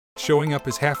Showing up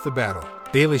is half the battle.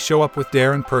 Daily Show Up with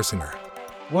Darren Persinger.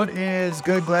 What is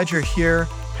good? Glad you're here.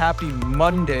 Happy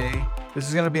Monday. This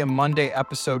is going to be a Monday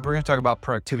episode. We're going to talk about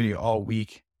productivity all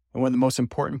week. And one of the most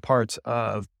important parts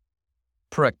of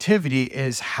productivity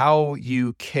is how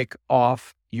you kick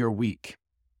off your week.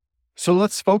 So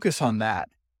let's focus on that.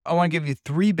 I want to give you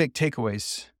 3 big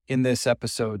takeaways in this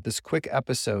episode. This quick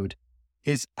episode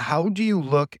is, how do you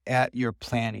look at your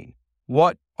planning?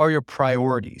 What are your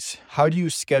priorities? How do you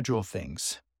schedule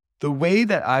things? The way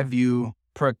that I view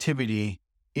productivity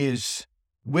is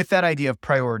with that idea of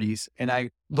priorities, and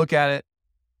I look at it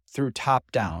through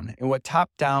top down. And what top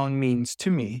down means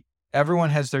to me, everyone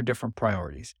has their different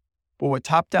priorities. But what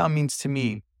top down means to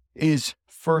me is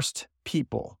first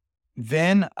people.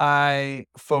 Then I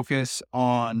focus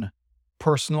on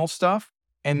personal stuff,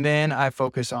 and then I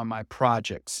focus on my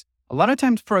projects. A lot of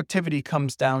times productivity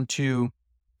comes down to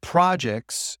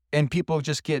projects, and people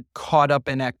just get caught up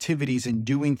in activities and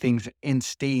doing things and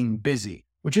staying busy,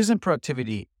 which isn't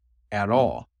productivity at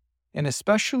all. And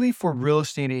especially for real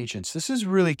estate agents, this is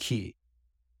really key.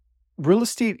 Real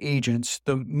estate agents,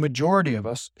 the majority of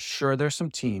us, sure, there's some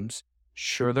teams,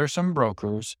 sure, there's some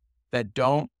brokers that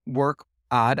don't work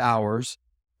odd hours,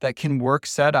 that can work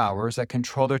set hours, that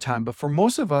control their time. But for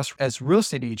most of us as real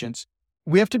estate agents,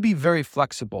 we have to be very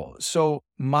flexible. So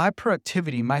my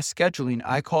productivity, my scheduling,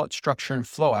 I call it structure and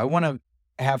flow. I want to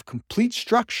have complete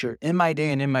structure in my day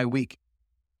and in my week.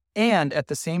 And at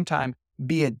the same time,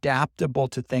 be adaptable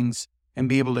to things and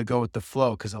be able to go with the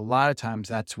flow. Because a lot of times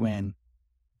that's when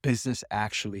business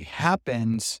actually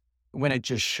happens, when it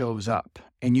just shows up.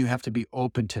 And you have to be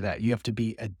open to that. You have to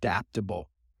be adaptable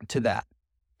to that.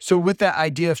 So with that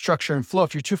idea of structure and flow,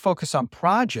 if you're too focused on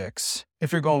projects,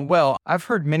 if you're going, well, I've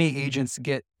heard many agents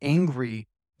get angry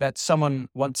that someone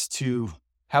wants to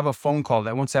have a phone call,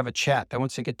 that wants to have a chat, that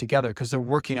wants to get together because they're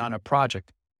working on a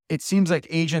project. It seems like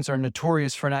agents are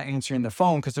notorious for not answering the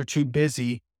phone because they're too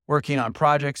busy working on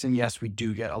projects. And yes, we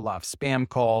do get a lot of spam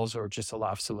calls or just a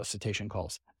lot of solicitation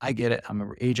calls. I get it. I'm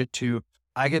an agent too.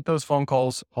 I get those phone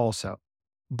calls also.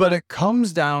 But it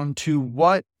comes down to,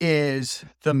 what is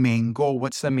the main goal?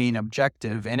 What's the main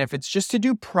objective? And if it's just to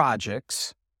do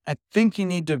projects, I think you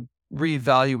need to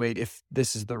reevaluate if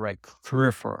this is the right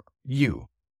career for you.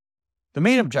 The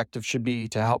main objective should be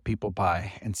to help people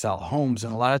buy and sell homes.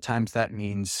 And a lot of times that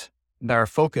means that our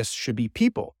focus should be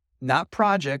people, not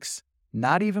projects,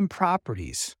 not even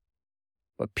properties,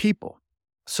 but people.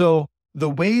 So the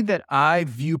way that I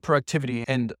view productivity,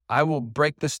 and I will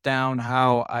break this down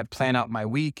how I plan out my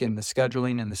week and the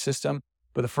scheduling and the system.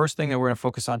 But the first thing that we're going to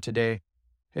focus on today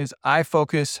is I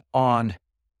focus on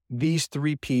these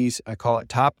 3 Ps. I call it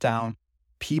top down,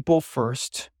 people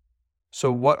first. So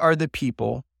what are the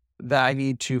people that I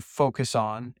need to focus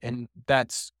on? And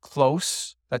that's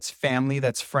close, that's family,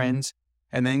 that's friends,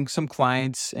 and then some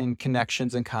clients and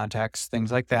connections and contacts,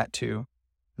 things like that too.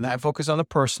 And then I focus on the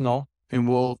personal. And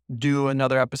we'll do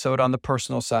another episode on the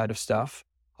personal side of stuff,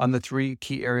 on the 3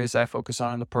 key areas I focus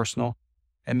on in the personal.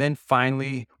 And then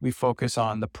finally, we focus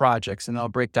on the projects, and I'll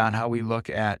break down how we look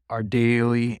at our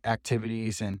daily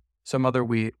activities and some other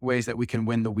ways that we can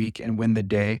win the week and win the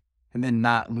day, and then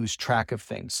not lose track of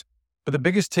things. But the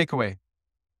biggest takeaway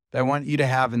that I want you to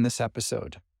have in this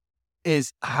episode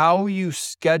is how you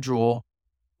schedule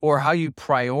or how you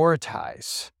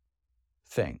prioritize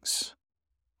things.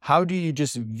 How do you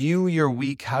just view your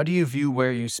week? How do you view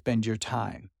where you spend your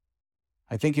time?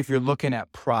 I think if you're looking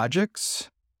at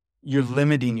projects, you're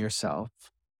limiting yourself.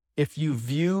 If you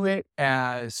view it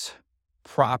as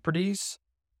properties,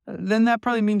 then that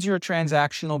probably means you're a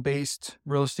transactional-based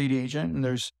real estate agent, and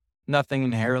there's nothing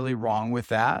inherently wrong with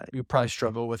that. You probably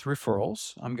struggle with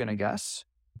referrals, I'm going to guess.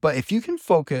 But if you can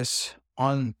focus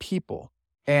on people,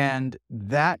 and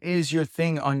that is your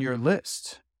thing on your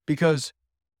list, because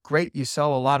great, you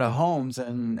sell a lot of homes,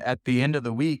 and at the end of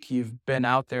the week, you've been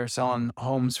out there selling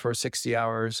homes for 60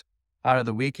 hours out of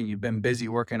the week, and you've been busy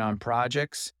working on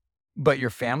projects, but your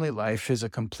family life is a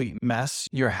complete mess.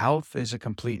 Your health is a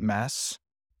complete mess.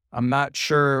 I'm not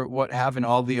sure what having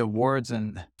all the awards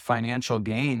and financial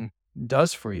gain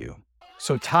does for you.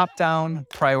 So top-down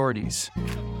priorities,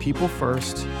 people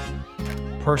first,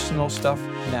 personal stuff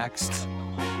next,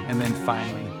 and then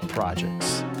finally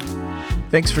projects.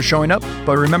 Thanks for showing up,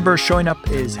 but remember, showing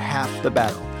up is half the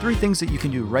battle. 3 things that you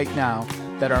can do right now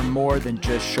that are more than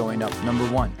just showing up. Number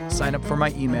 1, sign up for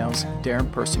my emails,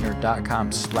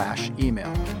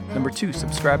 darrenpersinger.com/email. Number 2,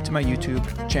 subscribe to my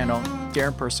YouTube channel,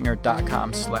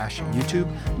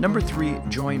 darrenpersinger.com/YouTube. Number 3,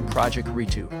 join Project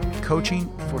Ritu, coaching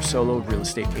for solo real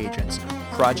estate agents,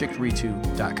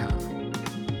 projectritu.com.